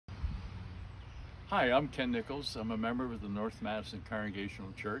Hi, I'm Ken Nichols. I'm a member of the North Madison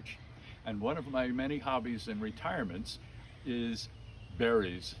Congregational Church, and one of my many hobbies and retirements is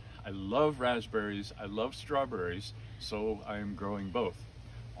berries. I love raspberries, I love strawberries, so I am growing both.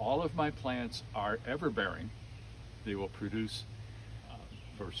 All of my plants are ever-bearing. They will produce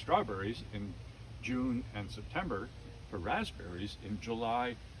for strawberries in June and September, for raspberries in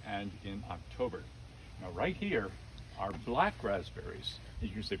July and in October. Now right here are black raspberries. You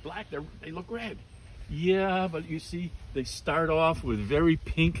can say black, they look red. Yeah, but you see, they start off with very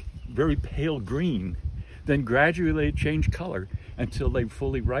pink, very pale green, then gradually they change color until they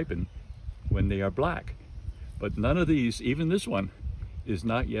fully ripen when they are black. But none of these, even this one, is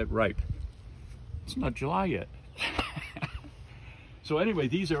not yet ripe. It's not July yet. So anyway,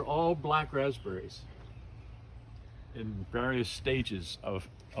 these are all black raspberries in various stages of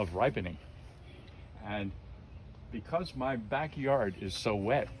ripening. And because my backyard is so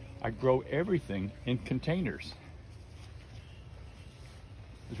wet, I grow everything in containers.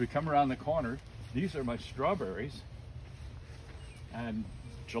 As we come around the corner, these are my strawberries, and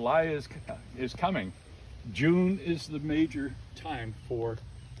July is coming. June is the major time for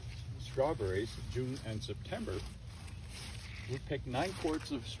strawberries, June and September. We picked 9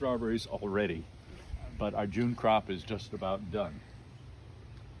 quarts of strawberries already, but our June crop is just about done.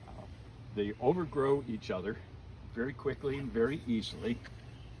 They overgrow each other very quickly and very easily.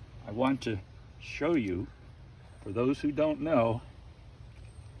 I want to show you, for those who don't know,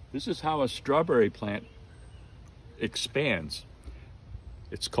 this is how a strawberry plant expands.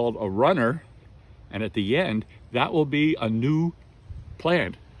 It's called a runner, and at the end, that will be a new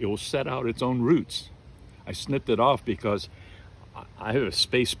plant. It will set out its own roots. I snipped it off because I have a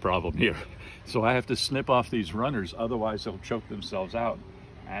space problem here. So I have to snip off these runners, otherwise they'll choke themselves out.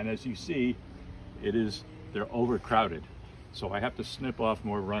 And as you see, they're overcrowded. So I have to snip off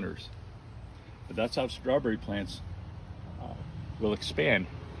more runners. But that's how strawberry plants will expand.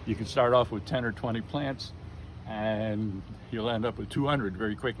 You can start off with 10 or 20 plants and you'll end up with 200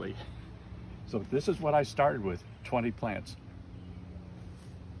 very quickly. So this is what I started with, 20 plants.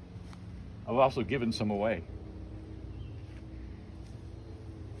 I've also given some away.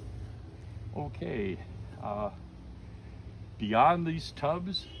 Okay, beyond these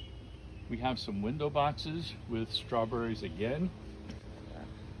tubs, we have some window boxes with strawberries again.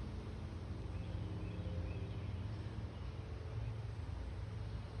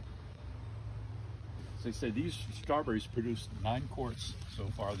 As I say, these strawberries produced 9 quarts so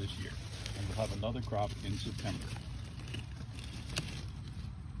far this year, and we'll have another crop in September.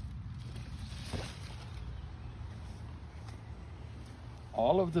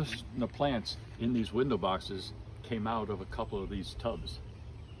 All of the plants in these window boxes came out of a couple of these tubs.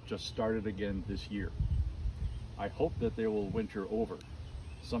 Just started again this year. I hope that they will winter over.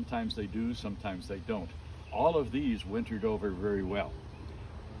 Sometimes they do, sometimes they don't. All of these wintered over very well.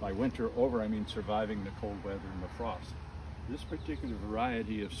 By winter over, I mean surviving the cold weather and the frost. This particular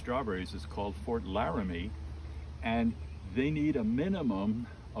variety of strawberries is called Fort Laramie, and they need a minimum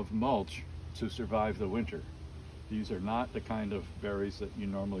of mulch to survive the winter. These are not the kind of berries that you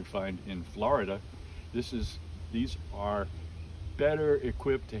normally find in Florida. These are better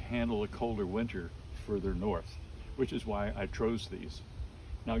equipped to handle a colder winter further north, which is why I chose these.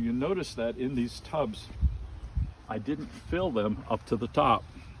 Now you notice that in these tubs, I didn't fill them up to the top.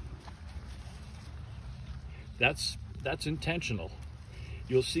 That's intentional.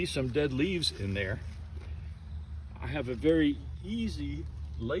 You'll see some dead leaves in there. I have a very easy,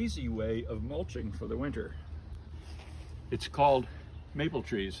 lazy way of mulching for the winter. It's called maple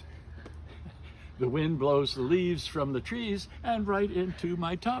trees. The wind blows the leaves from the trees and right into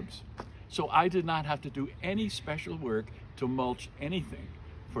my tubs. So I did not have to do any special work to mulch anything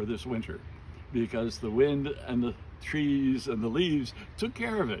for this winter because the wind and the trees and the leaves took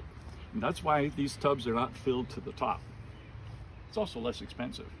care of it. And that's why these tubs are not filled to the top. It's also less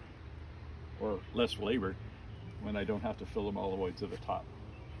expensive or less labor when I don't have to fill them all the way to the top.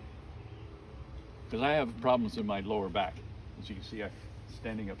 Because I have problems in my lower back. As you can see,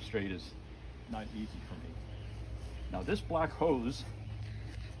 standing up straight is not easy for me. Now this black hose,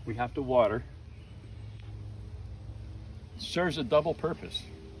 we have to water. It serves a double purpose.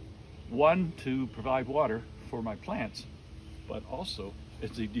 One, to provide water for my plants, but also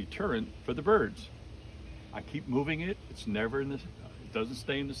it's a deterrent for the birds. I keep moving it. It doesn't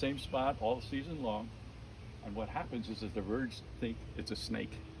stay in the same spot all season long. And what happens is that the birds think it's a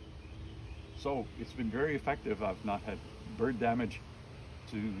snake. So it's been very effective. I've not had bird damage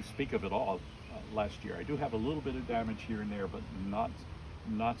to speak of at all last year. I do have a little bit of damage here and there, but not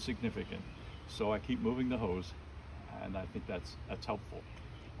significant. So I keep moving the hose, and I think that's helpful.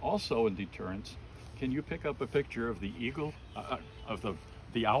 Also in deterrence, can you pick up a picture of the eagle, of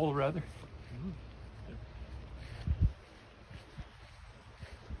the owl rather?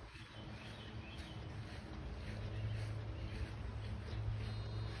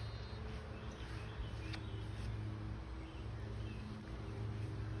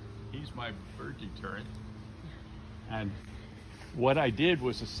 He's my bird deterrent. And what I did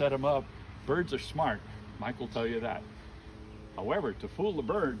was to set him up. Birds are smart, Mike will tell you that. However, to fool the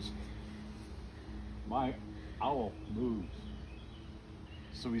birds, my owl moves.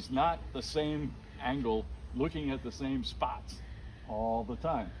 So he's not the same angle, looking at the same spots all the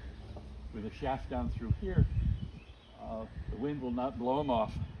time. With a shaft down through here, the wind will not blow him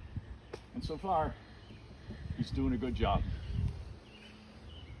off. And so far, he's doing a good job.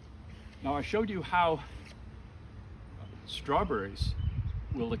 Now I showed you how strawberries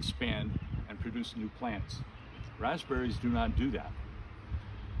will expand and produce new plants. Raspberries do not do that.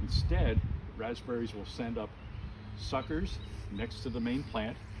 Instead, raspberries will send up suckers next to the main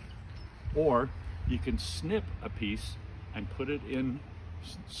plant, or you can snip a piece and put it in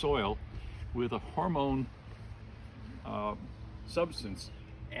soil with a hormone substance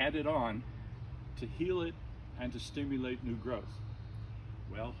added on to heal it and to stimulate new growth.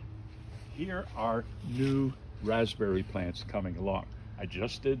 Well, here are new raspberry plants coming along. I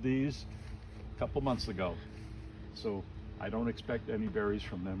just did these a couple months ago, so I don't expect any berries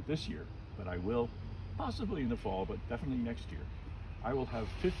from them this year, but I will possibly in the fall, but definitely next year. I will have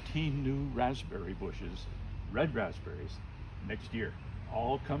 15 new raspberry bushes, red raspberries, next year,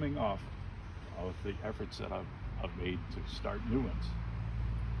 all coming off of the efforts that I've made to start new ones.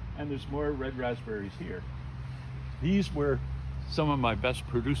 And there's more red raspberries here. These were some of my best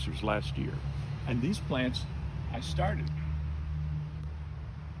producers last year, and these plants I started.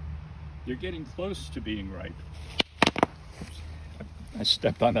 They're getting close to being ripe. Oops. I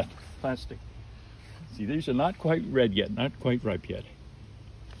stepped on that plastic. See, these are not quite red yet, not quite ripe yet.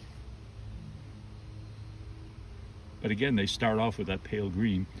 But again, they start off with that pale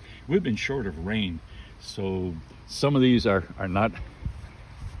green. We've been short of rain, so some of these are not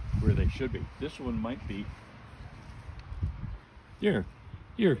where they should be. This one might be.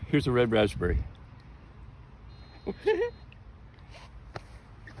 Here's a red raspberry.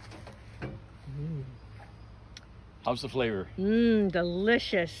 How's the flavor?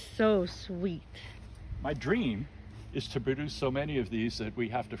 Delicious, so sweet. My dream is to produce so many of these that we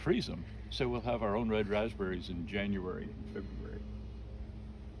have to freeze them, so we'll have our own red raspberries in January and February.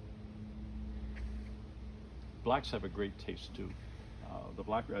 Blacks have a great taste too. The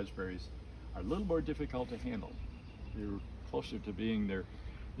black raspberries are a little more difficult to handle. They're closer to being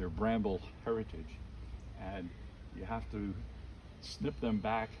their bramble heritage, and you have to snip them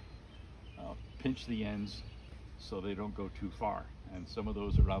back, pinch the ends so they don't go too far. And some of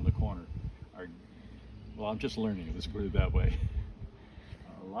those around the corner are, well, I'm just learning, let's put it that way.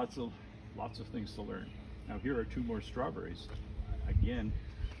 Lots of things to learn. Now here are two more strawberries. Again,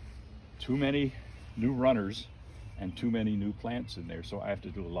 too many new runners and too many new plants in there, so I have to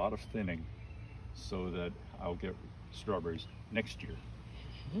do a lot of thinning so that I'll get strawberries next year.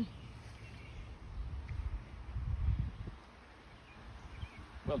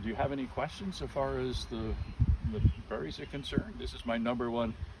 Well, do you have any questions as far as the berries are concerned? This is my number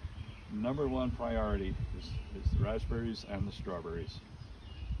one priority is the raspberries and the strawberries.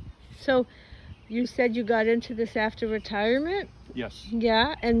 So you said you got into this after retirement? Yes.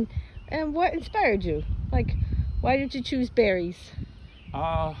 Yeah, and what inspired you? Like, why did you choose berries?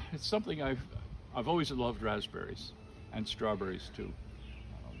 It's something I've always loved, raspberries and strawberries too.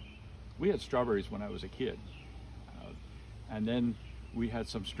 We had strawberries when I was a kid, and then we had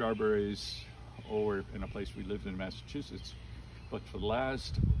some strawberries over in a place we lived in Massachusetts, but for the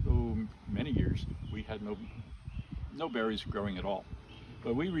last many years we had no berries growing at all.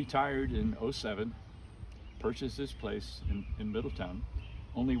 But we retired in '07, purchased this place in Middletown,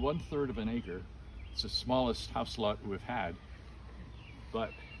 only 1/3 of an acre. It's the smallest house lot we've had,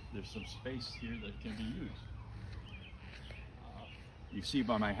 but there's some space here that can be used. You see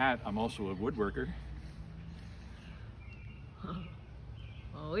by my hat, I'm also a woodworker.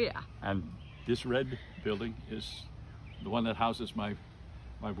 Oh yeah. And this red building is the one that houses my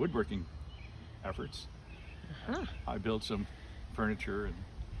woodworking efforts. I build some furniture and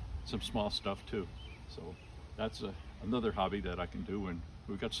some small stuff too. So that's another hobby that I can do when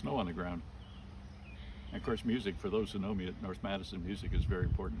we've got snow on the ground. And of course, music, for those who know me at North Madison, music is very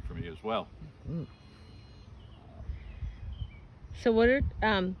important for me as well. So what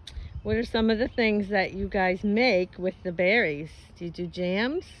are some of the things that you guys make with the berries? Do you do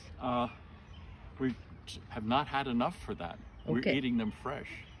jams? We have not had enough for that. Okay. We're eating them fresh.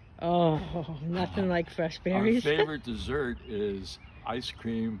 Oh, nothing like fresh Our berries. favorite dessert is ice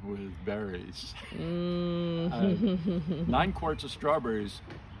cream with berries. Mm. 9 quarts of strawberries.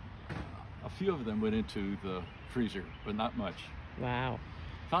 A few of them went into the freezer, but not much. Wow.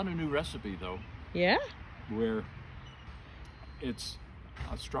 Found a new recipe though, Yeah? where it's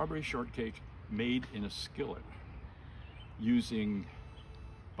a strawberry shortcake made in a skillet using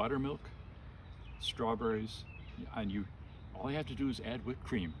buttermilk, strawberries, and all you have to do is add whipped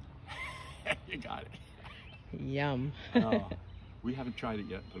cream. You got it. Yum. We haven't tried it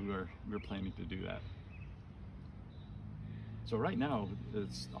yet, but we're planning to do that. So right now,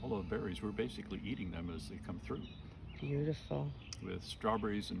 it's all the berries. We're basically eating them as they come through. Beautiful. With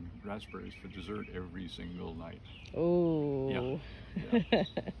strawberries and raspberries for dessert every single night. Oh. Yeah.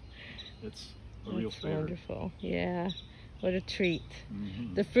 It's a real That's favorite. wonderful. Yeah. What a treat.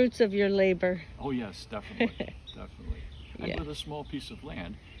 Mm-hmm. The fruits of your labor. Oh yes, definitely, definitely. And Yeah. with a small piece of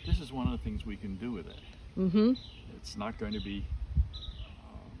land, this is one of the things we can do with it. Mm-hmm. It's not going to be,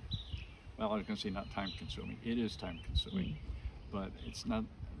 well, I was going to say not time consuming. It is time consuming, but it's not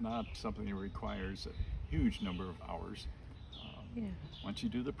something that requires a huge number of hours. Yeah. Once you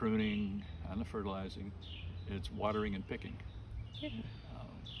do the pruning and the fertilizing, it's watering and picking. Yeah.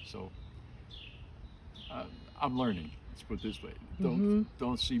 So I'm learning. Let's put it this way.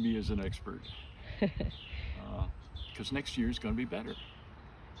 Don't see me as an expert, because next year is going to be better.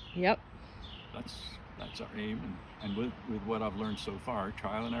 Yep. That's our aim, and with what I've learned so far,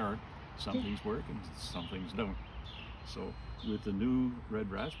 trial and error. Some things work and some things don't. So with the new red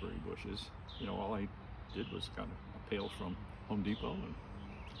raspberry bushes, all I did was got a pail from Home Depot and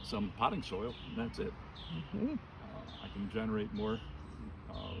some potting soil, and that's it. I can generate more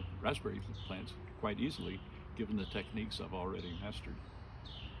raspberry plants quite easily, given the techniques I've already mastered.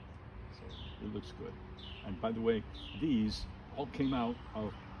 So it looks good. And by the way, these all came out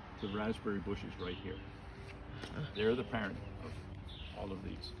of the raspberry bushes right here. They're the parent of all of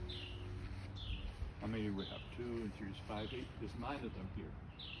these. How many do we have? 2 and 3 is 5, 8. There's 9 of them here.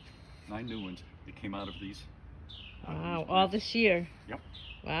 9 new ones that came out of these. Wow. All this year. Yep.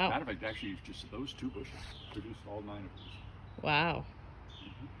 Wow. Matter of fact, actually, just those 2 bushes produced all 9 of these. Wow.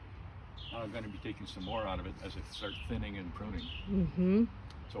 Now I'm going to be taking some more out of it as it starts thinning and pruning. Mm-hmm.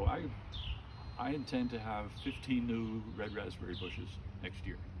 So I intend to have 15 new red raspberry bushes next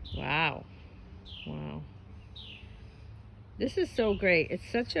year. Wow. Wow. This is so great.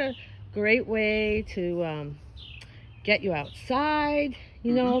 It's such a great way to get you outside.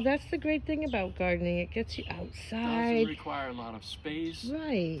 You know, that's the great thing about gardening. It gets you outside. Doesn't require a lot of space.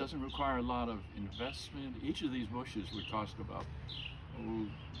 Right. Doesn't require a lot of investment. Each of these bushes would cost about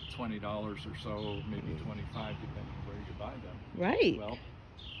 $20 or so, maybe $25, depending on where you buy them. Right. Well,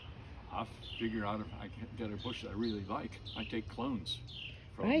 I'll figure out if I can get a bush that I really like. I take clones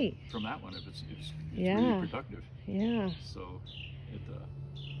from that one if it's really productive. Yeah. So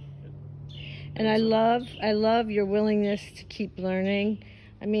and I love your willingness to keep learning.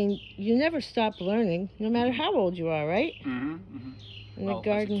 I mean, you never stop learning, no matter how old you are, right? In the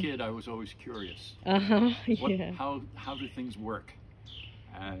garden. As a kid, I was always curious. Yeah. How do things work?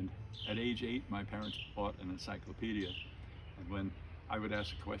 And at age 8, my parents bought an encyclopedia. And when I would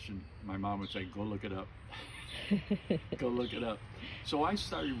ask a question, my mom would say, "Go look it up." Go look it up. So I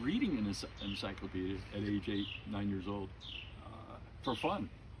started reading an encyclopedia at age 8, 9 years old for fun.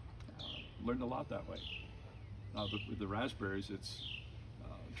 Learned a lot that way. With the raspberries, it's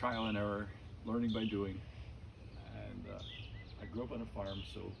trial and error, learning by doing. And I grew up on a farm,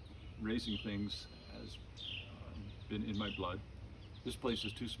 so raising things has been in my blood. This place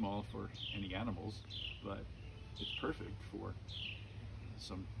is too small for any animals, but it's perfect for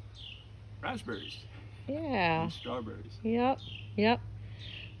some raspberries. Yeah. And strawberries. Yep. Yep.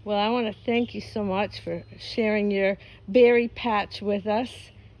 Well, I want to thank you so much for sharing your berry patch with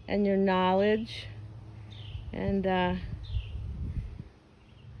us and your knowledge and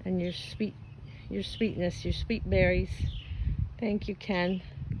your sweetness, your sweet berries. Thank you, Ken.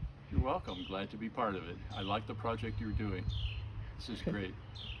 You're welcome. Glad to be part of it. I like the project you're doing. This is great.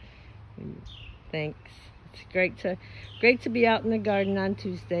 Thanks. It's great to be out in the garden on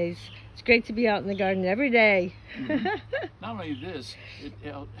Tuesdays. It's great to be out in the garden every day. Not only this, it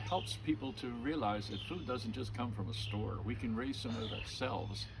helps people to realize that food doesn't just come from a store. We can raise some of it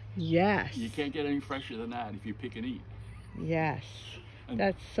ourselves. Yes. You can't get any fresher than that if you pick and eat. Yes. And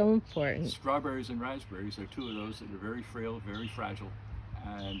that's so important. Strawberries and raspberries are 2 of those that are very frail, very fragile.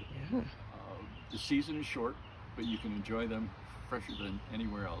 And the season is short, but you can enjoy them fresher than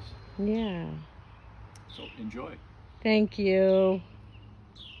anywhere else. Yeah. So enjoy. Thank you.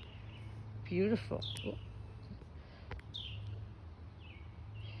 Beautiful.